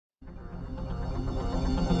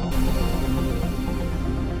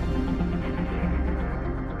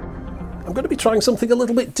I'm going to be trying something a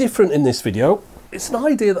little bit different in this video. It's an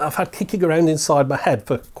idea that I've had kicking around inside my head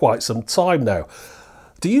for quite some time now.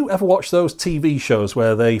 Do you ever watch those TV shows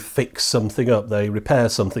where they fix something up, they repair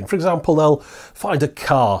something? For example, they'll find a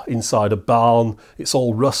car inside a barn, it's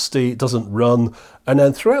all rusty, it doesn't run, and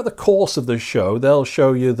then throughout the course of the show, they'll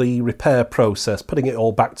show you the repair process, putting it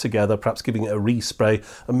all back together, perhaps giving it a respray,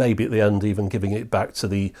 and maybe at the end even giving it back to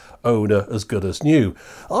the owner as good as new.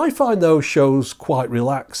 I find those shows quite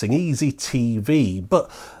relaxing, easy TV,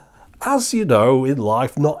 but as you know, in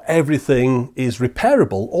life, not everything is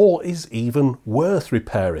repairable or is even worth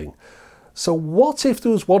repairing. So what if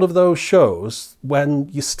there was one of those shows when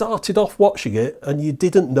you started off watching it and you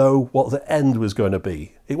didn't know what the end was going to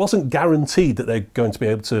be? It wasn't guaranteed that they're going to be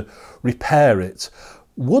able to repair it.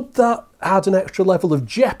 Would that add an extra level of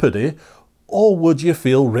jeopardy, or would you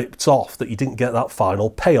feel ripped off that you didn't get that final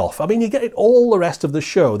payoff? I mean, you get it all the rest of the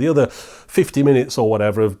show, the other 50 minutes or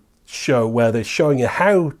whatever of show where they're showing you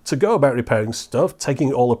how to go about repairing stuff, taking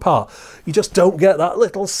it all apart. You just don't get that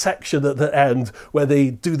little section at the end where they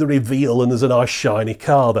do the reveal and there's a nice shiny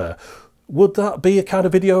car there. Would that be a kind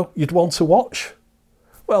of video you'd want to watch?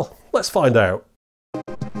 Well, let's find out.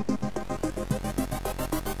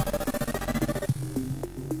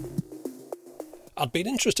 I'd been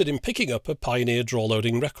interested in picking up a Pioneer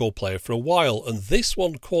draw-loading record player for a while, and this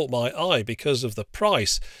one caught my eye because of the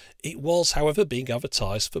price. It was, however, being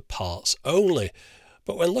advertised for parts only.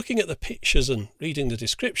 But when looking at the pictures and reading the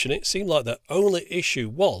description, it seemed like the only issue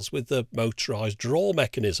was with the motorised draw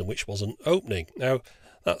mechanism, which wasn't opening. Now,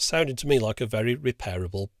 that sounded to me like a very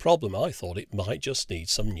repairable problem. I thought it might just need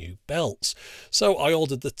some new belts. So I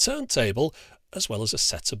ordered the turntable as well as a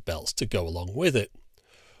set of belts to go along with it.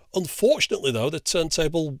 Unfortunately though, the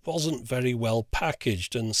turntable wasn't very well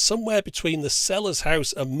packaged, and somewhere between the seller's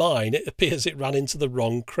house and mine it appears it ran into the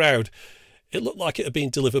wrong crowd. It looked like it had been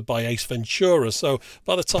delivered by Ace Ventura, so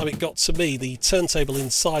by the time it got to me, the turntable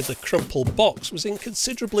inside the crumpled box was in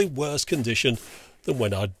considerably worse condition than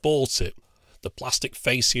when I'd bought it. The plastic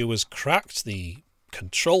fascia was cracked, the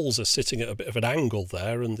controls are sitting at a bit of an angle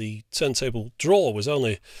there, and the turntable drawer was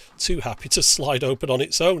only too happy to slide open on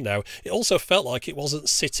its own now. It also felt like it wasn't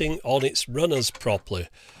sitting on its runners properly.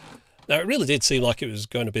 Now, it really did seem like it was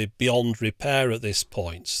going to be beyond repair at this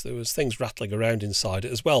point. There was things rattling around inside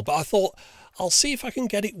it as well, but I thought I'll see if I can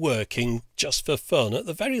get it working just for fun. At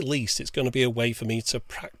the very least, it's going to be a way for me to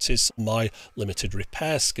practice my limited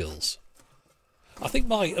repair skills. I think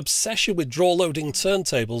my obsession with draw-loading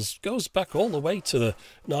turntables goes back all the way to the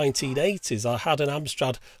 1980s. I had an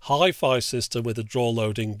Amstrad hi-fi system with a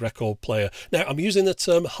draw-loading record player. Now, I'm using the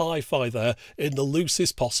term hi-fi there in the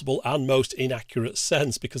loosest possible and most inaccurate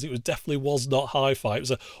sense, because it definitely was not hi-fi. It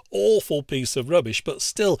was an awful piece of rubbish, but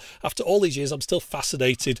still, after all these years, I'm still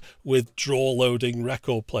fascinated with draw-loading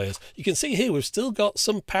record players. You can see here we've still got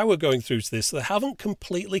some power going through to this. So they haven't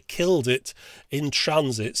completely killed it in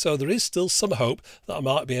transit, so there is still some hope that I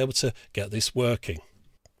might be able to get this working.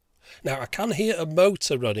 Now, I can hear a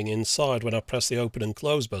motor running inside when I press the open and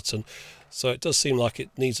close button, so it does seem like it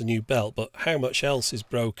needs a new belt, but how much else is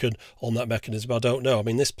broken on that mechanism I don't know. I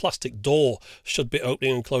mean, this plastic door should be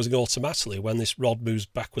opening and closing automatically when this rod moves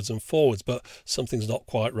backwards and forwards, but something's not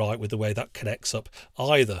quite right with the way that connects up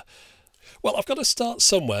either. Well, I've got to start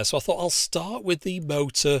somewhere, so I thought I'll start with the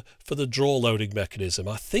motor for the draw-loading mechanism.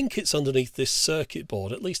 I think it's underneath this circuit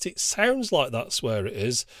board. At least it sounds like that's where it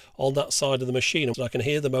is, on that side of the machine. And I can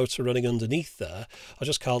hear the motor running underneath there. I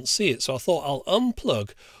just can't see it. So I thought I'll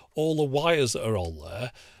unplug all the wires that are on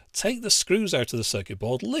there, take the screws out of the circuit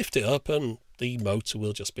board, lift it up, and the motor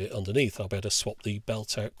will just be underneath. I'll be able to swap the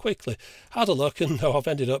belt out quickly. Had a look, and no, I've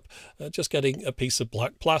ended up just getting a piece of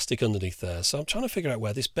black plastic underneath there. So I'm trying to figure out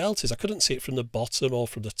where this belt is. I couldn't see it from the bottom or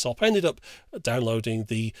from the top. I ended up downloading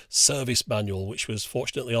the service manual, which was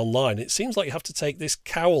fortunately online. It seems like you have to take this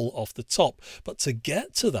cowl off the top, but to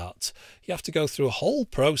get to that, you have to go through a whole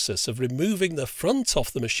process of removing the front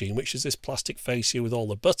off the machine, which is this plastic fascia with all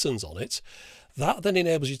the buttons on it. That then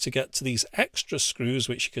enables you to get to these extra screws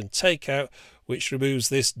which you can take out, which removes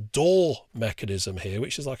this door mechanism here,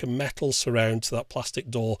 which is like a metal surround to that plastic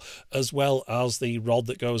door, as well as the rod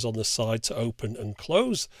that goes on the side to open and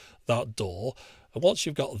close that door. And once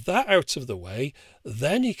you've got that out of the way,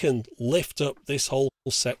 then you can lift up this whole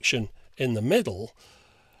section in the middle,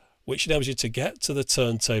 which enables you to get to the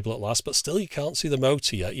turntable at last, but still you can't see the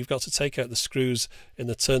motor yet. You've got to take out the screws in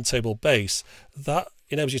the turntable base. That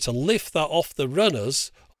enables you to lift that off the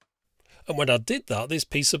runners, and when I did that, this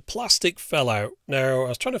piece of plastic fell out. Now, I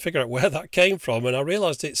was trying to figure out where that came from, and I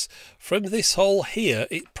realised it's from this hole here.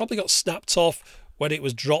 It probably got snapped off when it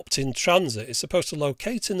was dropped in transit. It's supposed to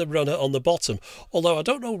locate in the runner on the bottom, although I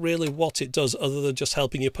don't know really what it does other than just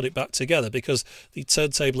helping you put it back together, because the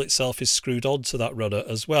turntable itself is screwed onto that runner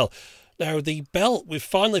as well. Now the belt, we've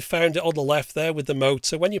finally found it on the left there with the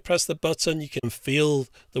motor. When you press the button, you can feel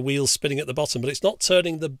the wheel spinning at the bottom, but it's not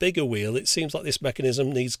turning the bigger wheel. It seems like this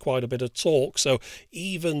mechanism needs quite a bit of torque. So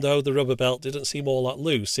even though the rubber belt didn't seem all that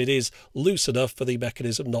loose, it is loose enough for the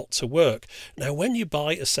mechanism not to work. Now, when you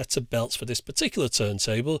buy a set of belts for this particular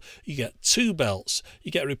turntable, you get two belts.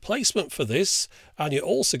 You get a replacement for this, and you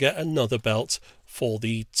also get another belt for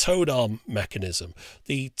the tone arm mechanism.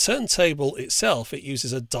 The turntable itself, it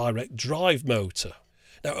uses a direct drive motor.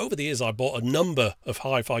 Now, over the years, I bought a number of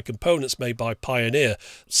hi-fi components made by Pioneer.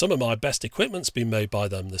 Some of my best equipment's been made by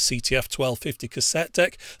them. The CTF 1250 cassette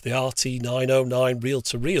deck, the RT 909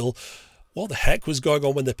 reel-to-reel. What the heck was going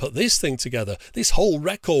on when they put this thing together? This whole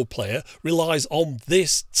record player relies on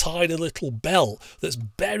this tiny little belt that's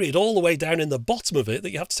buried all the way down in the bottom of it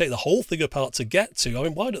that you have to take the whole thing apart to get to. I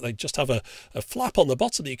mean, why don't they just have a flap on the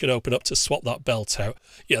bottom that you can open up to swap that belt out?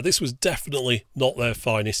 Yeah, this was definitely not their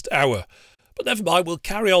finest hour. But never mind, we'll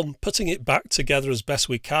carry on putting it back together as best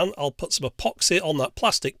we can. I'll put some epoxy on that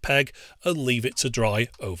plastic peg and leave it to dry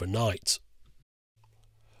overnight.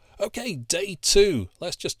 Okay, day 2.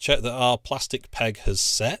 Let's just check that our plastic peg has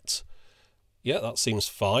set. Yeah, that seems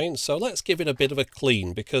fine. So let's give it a bit of a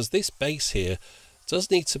clean, because this base here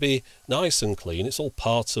does need to be nice and clean. It's all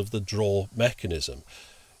part of the draw mechanism.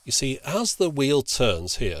 You see, as the wheel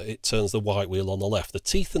turns here, it turns the white wheel on the left. The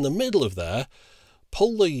teeth in the middle of there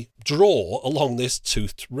pull the draw along this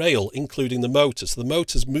toothed rail, including the motor. So the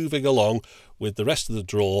motor's moving along with the rest of the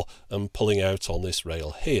draw and pulling out on this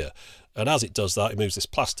rail here. And as it does that, it moves this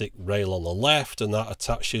plastic rail on the left, and that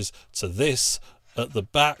attaches to this at the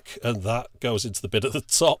back, and that goes into the bit at the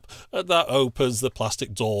top, and that opens the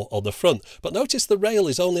plastic door on the front. But notice the rail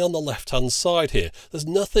is only on the left-hand side here. There's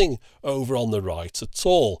nothing over on the right at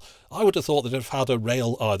all. I would have thought they'd have had a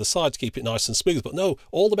rail either side to keep it nice and smooth, but no,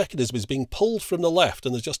 all the mechanism is being pulled from the left,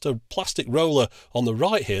 and there's just a plastic roller on the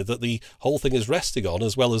right here that the whole thing is resting on,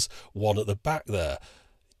 as well as one at the back there.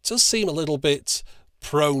 It does seem a little bit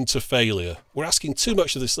prone to failure. We're asking too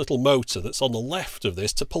much of this little motor that's on the left of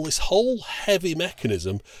this to pull this whole heavy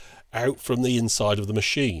mechanism out from the inside of the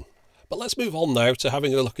machine. But let's move on now to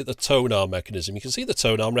having a look at the tone arm mechanism. You can see the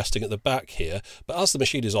tone arm resting at the back here, but as the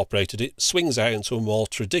machine is operated, it swings out into a more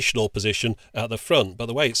traditional position at the front. But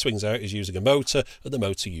the way it swings out is using a motor, and the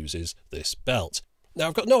motor uses this belt. Now,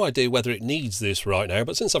 I've got no idea whether it needs this right now,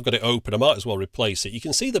 but since I've got it open, I might as well replace it. You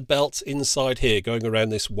can see the belt inside here going around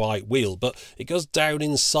this white wheel, but it goes down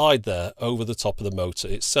inside there over the top of the motor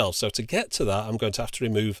itself. So to get to that, I'm going to have to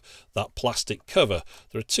remove that plastic cover.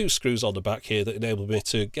 There are two screws on the back here that enable me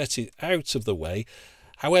to get it out of the way.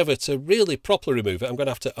 However, to really properly remove it, I'm going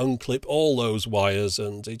to have to unclip all those wires,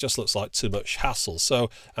 and it just looks like too much hassle. So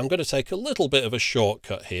I'm going to take a little bit of a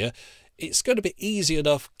shortcut here. It's going to be easy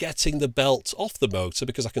enough getting the belt off the motor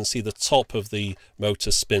because I can see the top of the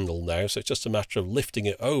motor spindle now. So it's just a matter of lifting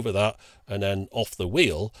it over that and then off the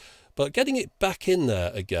wheel. But getting it back in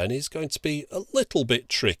there again is going to be a little bit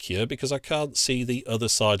trickier because I can't see the other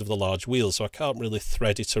side of the large wheel, so I can't really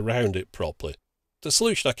thread it around it properly. The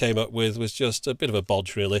solution I came up with was just a bit of a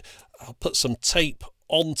bodge really. I'll put some tape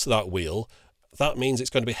onto that wheel. That means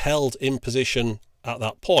it's going to be held in position at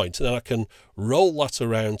that point, and then I can roll that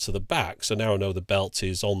around to the back. So now I know the belt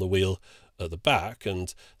is on the wheel at the back,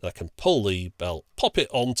 and I can pull the belt, pop it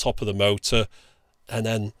on top of the motor, and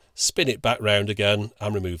then spin it back round again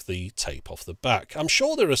and remove the tape off the back. I'm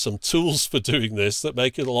sure there are some tools for doing this that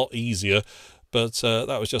make it a lot easier, but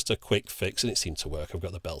that was just a quick fix and it seemed to work. I've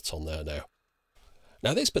got the belt on there now.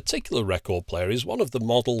 Now, this particular record player is one of the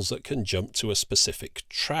models that can jump to a specific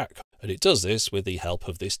track, and it does this with the help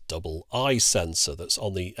of this double eye sensor that's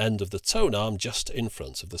on the end of the tone arm just in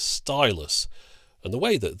front of the stylus. And the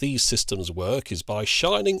way that these systems work is by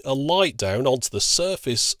shining a light down onto the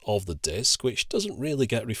surface of the disc, which doesn't really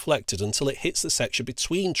get reflected until it hits the section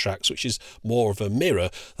between tracks, which is more of a mirror.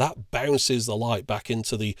 That bounces the light back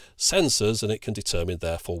into the sensors, and it can determine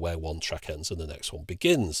therefore where one track ends and the next one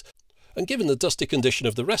begins. And given the dusty condition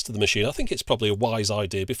of the rest of the machine, I think it's probably a wise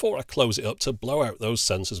idea before I close it up to blow out those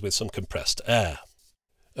sensors with some compressed air.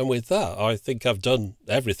 And with that, I think I've done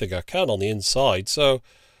everything I can on the inside, so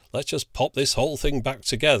let's just pop this whole thing back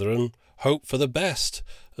together and hope for the best,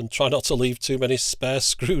 and try not to leave too many spare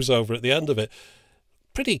screws over at the end of it.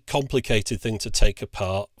 Pretty complicated thing to take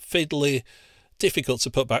apart, fiddly, difficult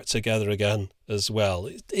to put back together again as well.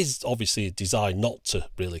 It is obviously designed not to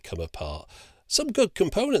really come apart. Some good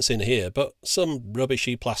components in here, but some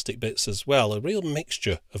rubbishy plastic bits as well, a real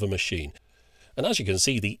mixture of a machine. And as you can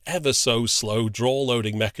see, the ever so slow drawer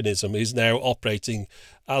loading mechanism is now operating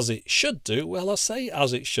as it should do. Well, I say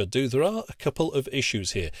as it should do. There are a couple of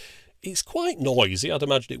issues here. It's quite noisy. I'd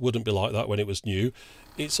imagine it wouldn't be like that when it was new.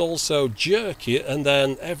 It's also jerky, and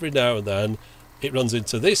then every now and then it runs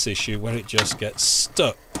into this issue where it just gets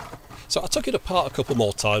stuck. So I took it apart a couple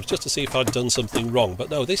more times just to see if I'd done something wrong, but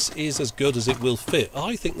no, this is as good as it will fit.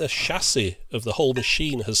 I think the chassis of the whole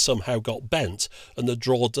machine has somehow got bent and the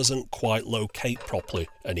drawer doesn't quite locate properly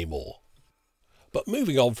anymore. But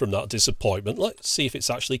moving on from that disappointment, let's see if it's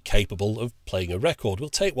actually capable of playing a record. We'll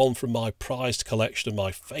take one from my prized collection of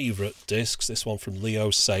my favourite discs, this one from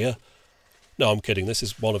Leo Sayer. No, I'm kidding. This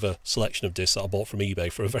is one of a selection of discs that I bought from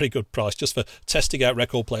eBay for a very good price, just for testing out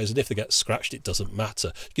record players, and if they get scratched, it doesn't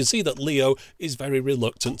matter. You can see that Leo is very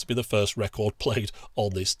reluctant to be the first record played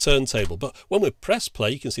on this turntable. But when we press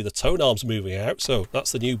play, you can see the tone arms moving out, so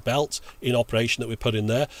that's the new belt in operation that we put in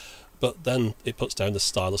there. But then it puts down the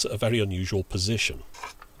stylus at a very unusual position.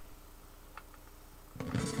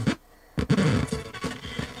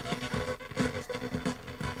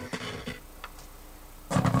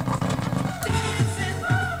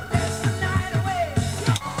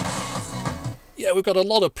 Yeah, we've got a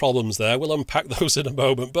lot of problems there. We'll unpack those in a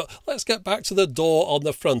moment, but let's get back to the door on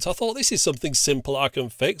the front. I thought this is something simple I can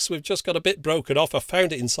fix. We've just got a bit broken off. I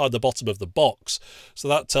found it inside the bottom of the box, so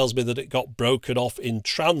that tells me that it got broken off in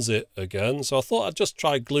transit again. So I thought I'd just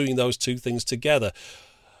try gluing those two things together.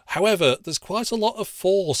 However, there's quite a lot of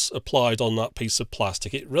force applied on that piece of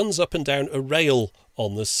plastic. It runs up and down a rail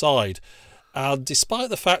on the side. And despite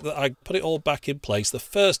the fact that I put it all back in place, the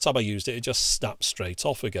first time I used it, it just snapped straight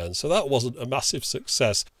off again. So that wasn't a massive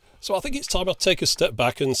success. So I think it's time I take a step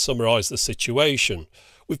back and summarise the situation.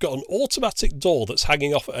 We've got an automatic door that's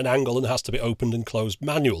hanging off at an angle and has to be opened and closed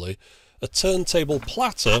manually. A turntable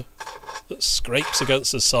platter that scrapes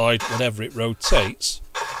against the side whenever it rotates.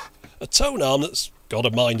 A tone arm that's got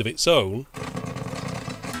a mind of its own.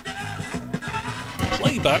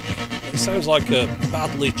 Playback. It sounds like a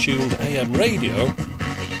badly tuned AM radio.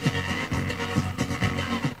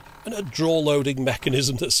 And a drawer loading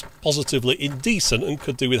mechanism that's positively indecent and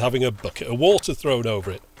could do with having a bucket of water thrown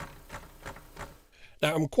over it.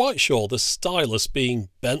 Now, I'm quite sure the stylus being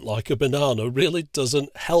bent like a banana really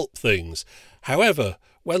doesn't help things. However,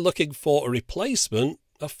 when looking for a replacement,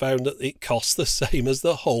 I found that it costs the same as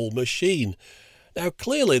the whole machine. Now,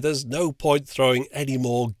 clearly there's no point throwing any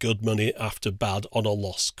more good money after bad on a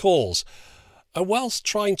lost cause. And whilst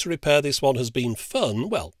trying to repair this one has been fun,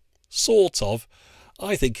 well, sort of,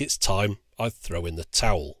 I think it's time I throw in the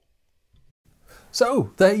towel.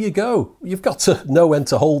 So, there you go. You've got to know when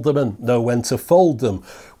to hold them and know when to fold them.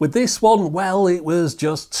 With this one, well, it was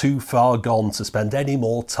just too far gone to spend any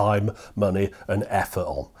more time, money and effort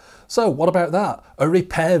on. So what about that? A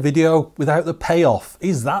repair video without the payoff?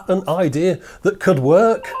 Is that an idea that could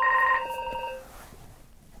work?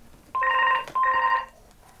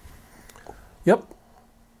 Yep.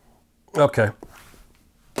 Okay.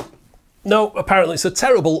 No, apparently it's a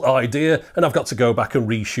terrible idea and I've got to go back and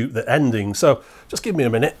reshoot the ending, so just give me a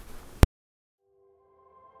minute.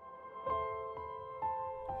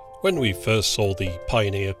 When we first saw the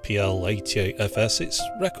Pioneer PL-88FS, its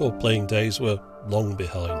record playing days were long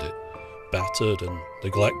behind it. Battered and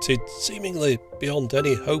neglected, seemingly beyond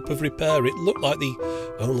any hope of repair, it looked like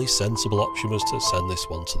the only sensible option was to send this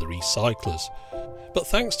one to the recyclers. But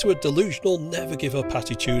thanks to a delusional never-give-up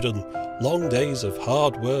attitude and long days of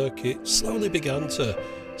hard work, it slowly began to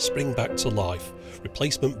spring back to life.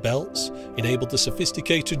 Replacement belts enabled the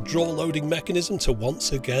sophisticated drawer-loading mechanism to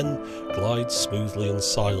once again glide smoothly and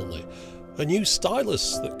silently. A new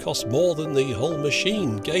stylus that cost more than the whole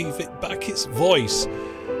machine gave it back its voice,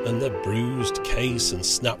 and the bruised case and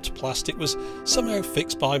snapped plastic was somehow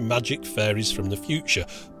fixed by magic fairies from the future.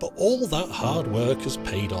 But all that hard work has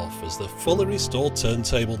paid off, as the fully restored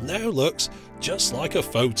turntable now looks just like a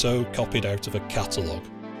photo copied out of a catalogue.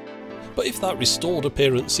 But if that restored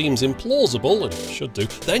appearance seems implausible, and it should do,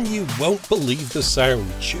 then you won't believe the sound.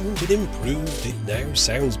 Tuned and improved, it now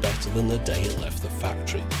sounds better than the day it left the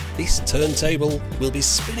factory. This turntable will be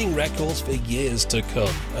spinning records for years to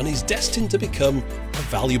come, and is destined to become a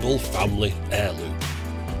valuable family heirloom.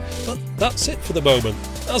 But that's it for the moment.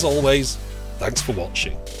 As always, thanks for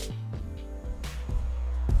watching.